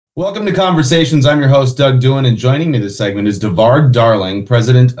Welcome to Conversations. I'm your host, Doug Doohan, and joining me this segment is Devard Darling,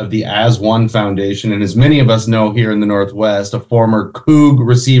 president of the As One Foundation, and as many of us know here in the Northwest, a former Coug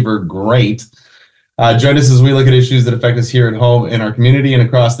receiver great. Join us as we look at issues that affect us here at home, in our community, and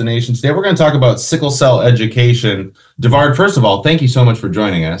across the nation. Today, we're going to talk about sickle cell education. Devard, first of all, thank you so much for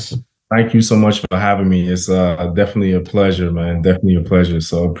joining us. Thank you so much for having me. It's definitely a pleasure, man. Definitely a pleasure.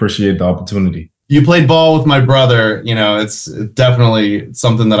 So appreciate the opportunity. You played ball with my brother. You know, it's definitely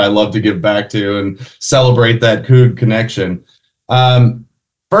something that I love to give back to and celebrate that Coug connection.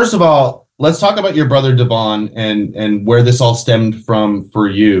 First of all, let's talk about your brother Devaughn and where this all stemmed from for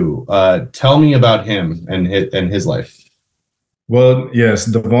you. Tell me about him and his life. Well, yes,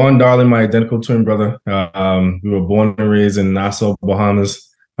 Devaughn Darling, my identical twin brother. We were born and raised in Nassau, Bahamas.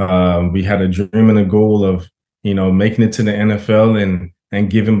 We had a dream and a goal of, making it to the NFL and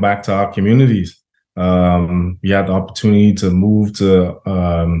giving back to our communities. We had the opportunity to move to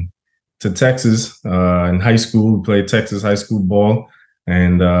Texas in high school. We played Texas high school ball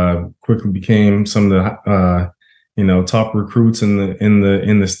and quickly became some of the top recruits in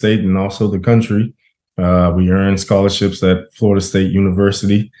the state and also the country. We earned scholarships at Florida State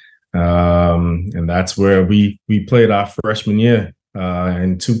University, and that's where we played our freshman year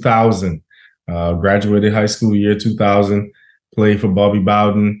in 2000. Graduated high school year 2000. Played for Bobby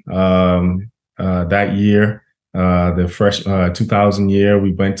Bowden that year. The 2000 year,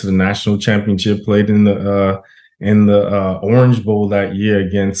 we went to the national championship. Played in the Orange Bowl that year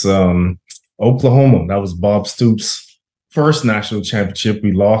against Oklahoma. That was Bob Stoops' first national championship.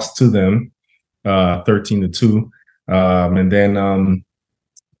 We lost to them 13-2, and then from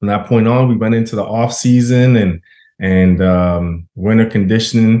that point on, we went into the off season and winter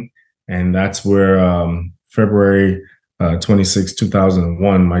conditioning, and that's where February 26,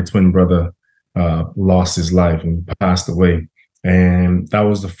 2001, my twin brother lost his life and passed away. And that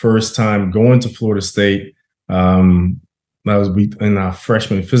was the first time going to Florida State. That was in our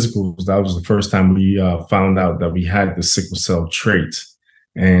freshman physicals. That was the first time we found out that we had the sickle cell trait.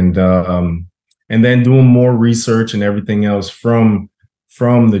 And then doing more research and everything else from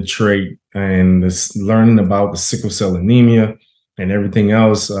the trait and this learning about the sickle cell anemia and everything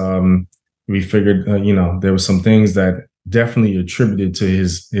else, we figured, there were some things that definitely attributed to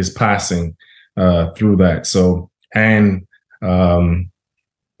his passing through that. So, and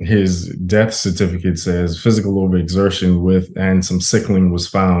his death certificate says physical overexertion and some sickling was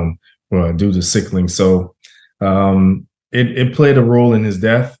found due to sickling. So it played a role in his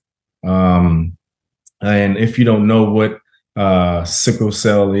death. And if you don't know what sickle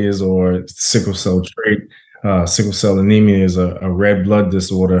cell is or sickle cell trait, sickle cell anemia is a red blood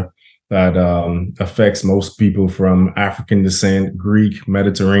disorder that affects most people from African descent, Greek,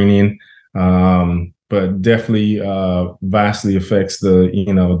 Mediterranean, but definitely vastly affects the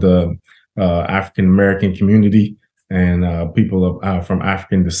African American community and people from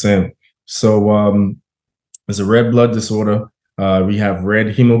African descent. So it's a red blood disorder. We have red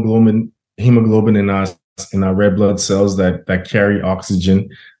hemoglobin in our red blood cells that carry oxygen.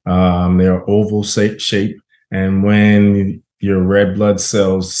 They are oval shape, and when your red blood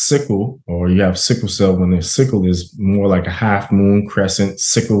cells sickle, or you have sickle cell, when they're sickle is more like a half moon crescent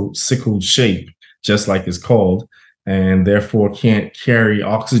sickle shape, just like it's called, and therefore can't carry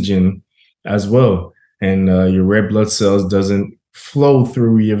oxygen as well. And your red blood cells doesn't flow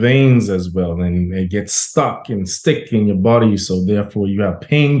through your veins as well, and it gets stuck and stick in your body. So therefore you have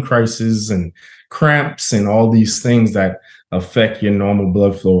pain crises and cramps and all these things that affect your normal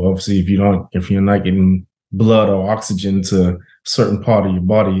blood flow. Obviously, if you're not getting blood or oxygen to a certain part of your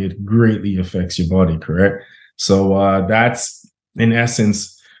body, it greatly affects your body, correct? So that's, in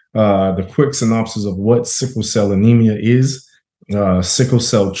essence, the quick synopsis of what sickle cell anemia is. Sickle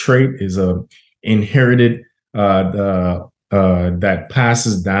cell trait is a inherited that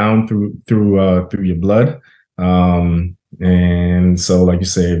passes down through your blood. And so, like you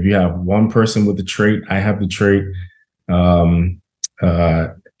say, if you have one person with the trait, I have the trait. If I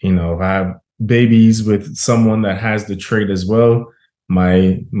have babies with someone that has the trait as well,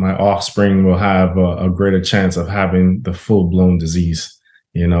 my offspring will have a greater chance of having the full-blown disease.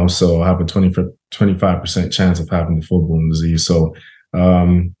 So I have a 25% chance of having the full-blown disease. So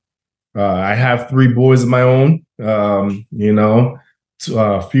I have 3 boys of my own. A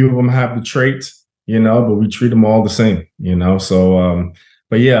few of them have the trait, but we treat them all the same. So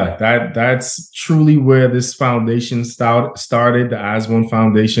but yeah, that's truly where this foundation started, the As One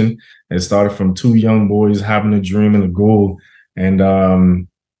Foundation. It started from 2 young boys having a dream and a goal. And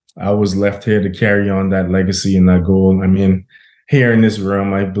I was left here to carry on that legacy and that goal. I mean, here in this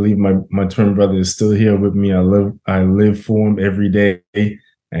room, I believe my twin brother is still here with me. I live for him every day.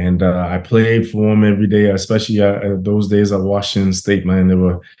 And I played for them every day, especially those days at Washington State,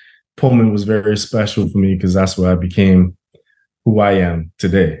 man. Pullman was very special for me because that's where I became who I am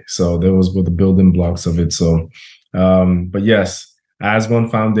today. So those were the building blocks of it. So, but yes, As One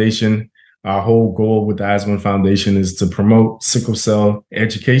Foundation, our whole goal with the As One Foundation is to promote sickle cell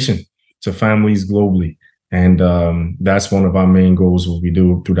education to families globally. And that's one of our main goals, what we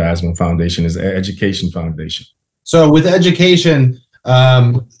do through the As One Foundation is education foundation. So with education,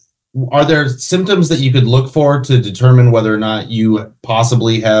 are there symptoms that you could look for to determine whether or not you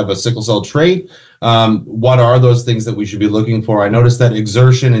possibly have a sickle cell trait? What are those things that we should be looking for? I noticed that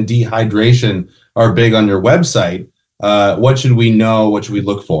exertion and dehydration are big on your website. What should we know? What should we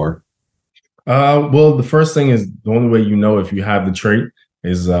look for? Well, the first thing is the only way you know if you have the trait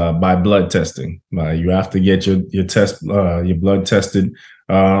is by blood testing. You have to get your blood tested.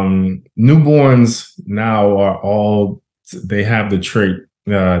 Newborns now they have the trait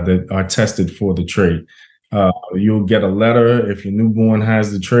that are tested for the trait. You'll get a letter if your newborn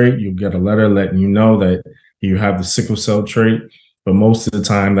has the trait. You'll get a letter letting you know that you have the sickle cell trait. But most of the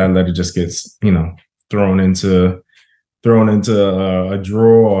time, that letter just gets thrown into a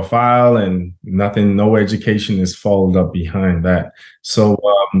drawer or a file, and no education is followed up behind that. So,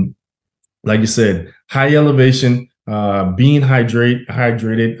 like you said, high elevation, being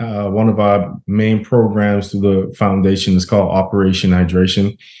hydrated. One of our main programs through the foundation is called Operation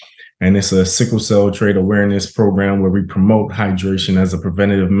Hydration. And it's a sickle cell trait awareness program where we promote hydration as a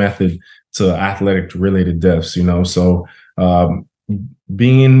preventative method to athletic related deaths, So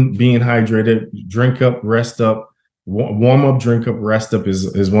being hydrated, drink up, rest up, warm up, drink up, rest up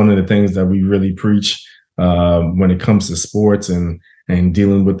is one of the things that we really preach when it comes to sports and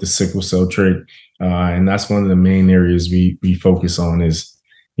dealing with the sickle cell trait. And that's one of the main areas we focus on is,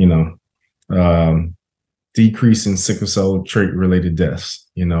 decreasing sickle cell trait related deaths,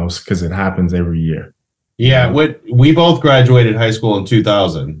 because it happens every year. Yeah, we both graduated high school in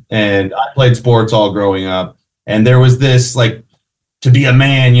 2000, and I played sports all growing up. And there was this to be a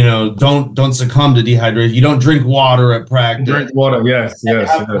man, don't succumb to dehydration. You don't drink water at practice. Drink water, yes.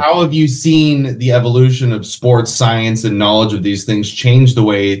 How have you seen the evolution of sports science and knowledge of these things change the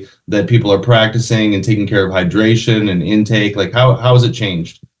way that people are practicing and taking care of hydration and intake? How has it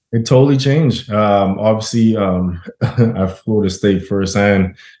changed? It totally changed. Obviously, at Florida State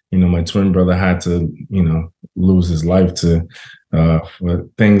firsthand, my twin brother had to, lose his life for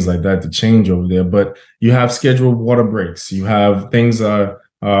things like that to change over there. But you have scheduled water breaks. You have things the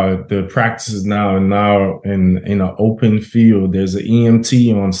practices now in an open field. There's an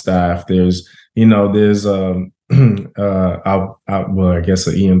EMT on staff. There's I guess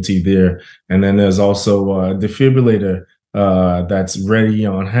an EMT there. And then there's also a defibrillator that's ready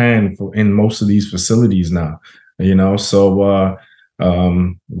on hand in most of these facilities now, so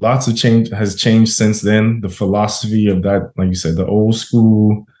lots of change has changed since then. The philosophy of that, like you said, the old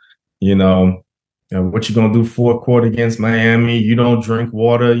school, what you gonna do fourth quarter against Miami? You don't drink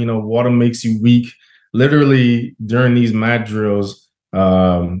water. Water makes you weak. Literally during these mat drills,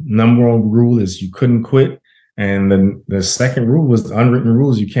 number one rule is you couldn't quit, and then the second rule was the unwritten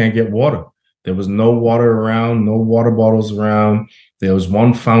rules: you can't get water. There was no water around, no water bottles around. There was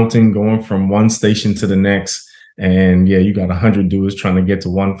one fountain going from one station to the next. And yeah, you got 100 dudes trying to get to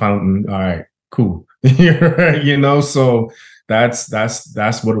one fountain. All right, cool. So that's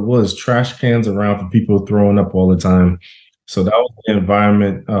what it was. Trash cans around for people throwing up all the time. So that was the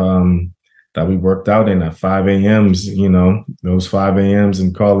environment that we worked out in at 5 a.m.s. Those 5 a.m.s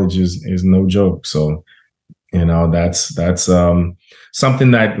in college is no joke. So, that's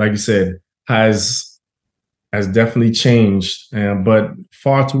something that, like you said, has definitely changed, but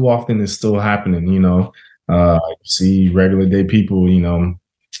far too often is still happening. You see regular day people,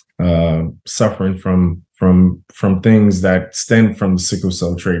 suffering from things that stem from the sickle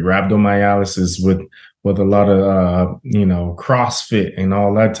cell trait, rhabdomyolysis with a lot of CrossFit and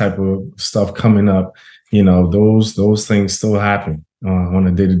all that type of stuff coming up. Those things still happen on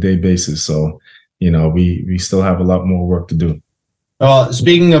a day-to-day basis. So we still have a lot more work to do.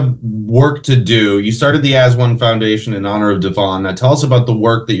 Speaking of work to do, you started the As One Foundation in honor of Devaughn. Now, tell us about the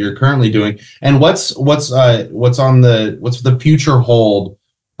work that you're currently doing, and what's the future hold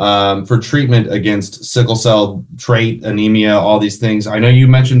for treatment against sickle cell trait, anemia, all these things. I know you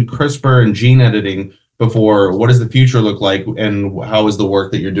mentioned CRISPR and gene editing before. What does the future look like, and how is the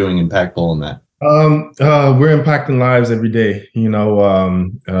work that you're doing impactful in that? We're impacting lives every day,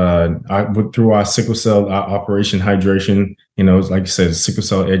 through our sickle cell Operation Hydration, like you said, sickle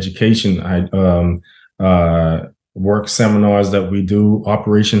cell education, work seminars that we do,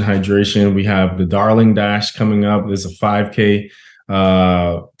 Operation Hydration. We have the Darling Dash coming up. There's a 5K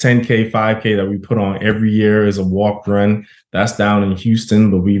 10K, 5K that we put on every year is a walk run. That's down in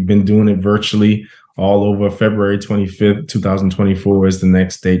Houston, but we've been doing it virtually all over. February 25th, 2024 is the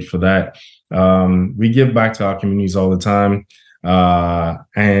next date for that. We give back to our communities all the time.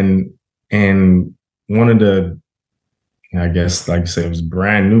 And one of the, I guess, like I said, it was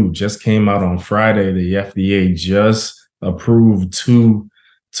brand new, just came out on Friday. The FDA just approved two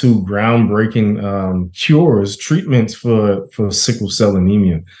groundbreaking treatments for sickle cell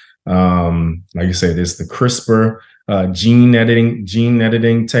anemia. Like I said, it's the CRISPR gene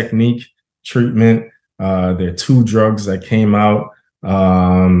editing technique treatment. There are two drugs that came out,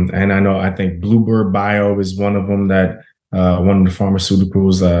 and I think Bluebird Bio is one of them, that one of the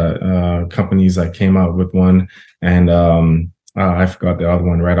pharmaceuticals companies that came out with one, and I forgot the other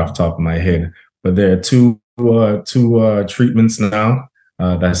one right off the top of my head. But there are two treatments now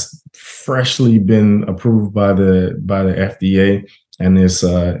that's freshly been approved by the FDA, and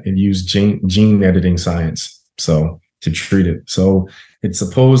it used gene editing science to treat it. So it's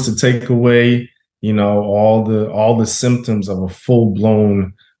supposed to take away, all the symptoms of a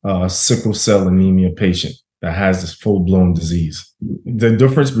full-blown sickle cell anemia patient that has this full-blown disease. The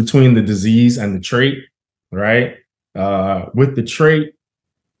difference between the disease and the trait, right? With the trait,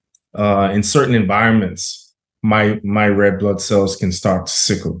 in certain environments, my red blood cells can start to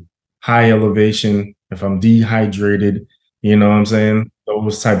sickle. High elevation, if I'm dehydrated, you know what I'm saying?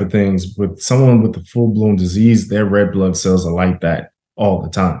 Those type of things. With someone with a full-blown disease, their red blood cells are like that all the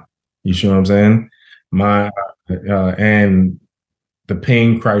time. You see what I'm saying? And the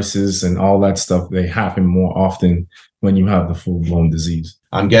pain crisis and all that stuff, they happen more often when you have the full-blown disease.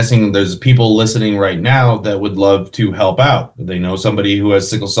 I'm guessing there's people listening right now that would love to help out. They know somebody who has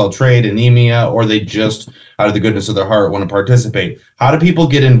sickle cell trait, anemia, or they just, out of the goodness of their heart, want to participate. How do people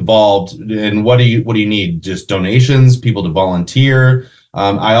get involved, and what do you need? Just donations, people to volunteer?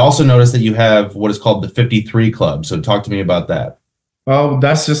 I also noticed that you have what is called the 53 Club. So talk to me about that. Well,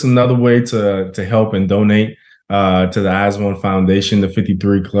 that's just another way to help and donate to the AS1 Foundation, the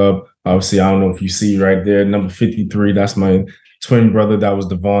 53 Club. Obviously, I don't know if you see right there, number 53. That's my twin brother. That was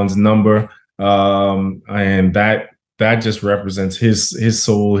Devaugh's number, and that just represents his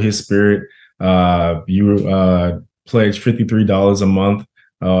soul, his spirit. You pledge $53 a month,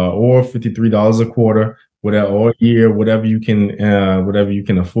 or $53 a quarter, whatever, or a year, whatever you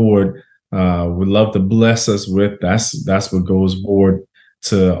can afford. Would love to bless us with. That's what goes forward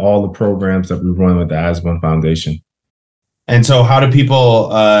to all the programs that we run with the AS1 Foundation. And so how do people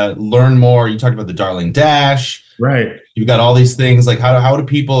learn more? You talked about the Darling Dash. Right. You've got all these things. Like how do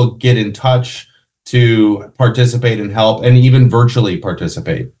people get in touch to participate and help, and even virtually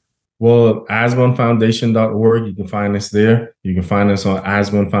participate? Well, as1foundation.org, you can find us there. You can find us on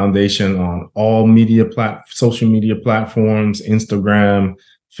AS1 Foundation on all social media platforms, Instagram,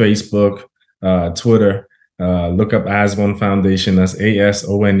 Facebook, Twitter. Look up AS1 Foundation. That's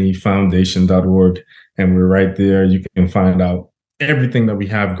ASONE Foundation.org. And we're right there. You can find out everything that we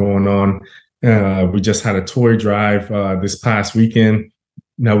have going on. We just had a toy drive this past weekend.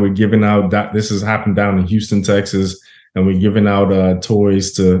 Now we're giving out this has happened down in Houston, Texas, and we're giving out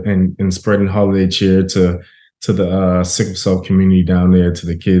toys and spreading holiday cheer to the sickle cell community down there, to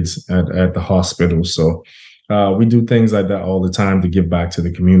the kids at the hospital. So we do things like that all the time to give back to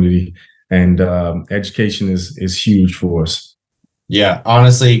the community, and education is huge for us. Yeah,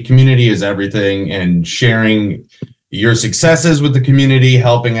 honestly, community is everything, and sharing your successes with the community,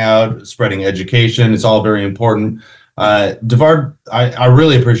 helping out, spreading education, it's all very important. Devard, I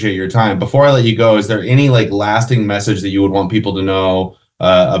really appreciate your time. Before I let you go, is there any lasting message that you would want people to know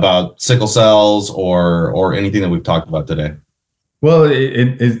about sickle cells or anything that we've talked about today? Well,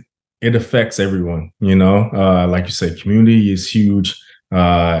 it affects everyone, like you said, community is huge.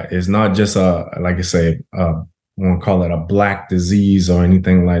 It's not just I won't call it a black disease or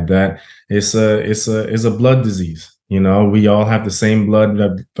anything like that. It's a blood disease. We all have the same blood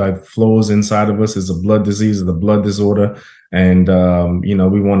that flows inside of us. It's a blood disease, it's a blood disorder. And,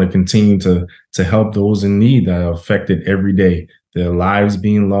 we want to continue to help those in need that are affected every day, their lives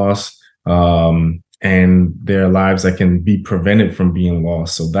being lost, and their lives that can be prevented from being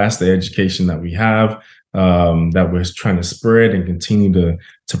lost. So that's the education that we have, that we're trying to spread and continue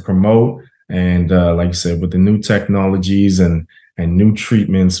to promote. And like you said, with the new technologies and new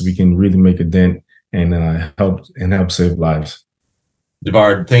treatments, we can really make a dent and help save lives.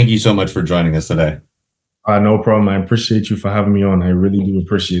 Devard, thank you so much for joining us today. No problem. I appreciate you for having me on. I really do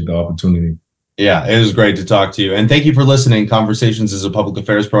appreciate the opportunity. Yeah, it was great to talk to you. And thank you for listening. Conversations is a public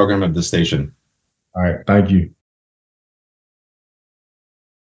affairs program of the station. All right. Thank you.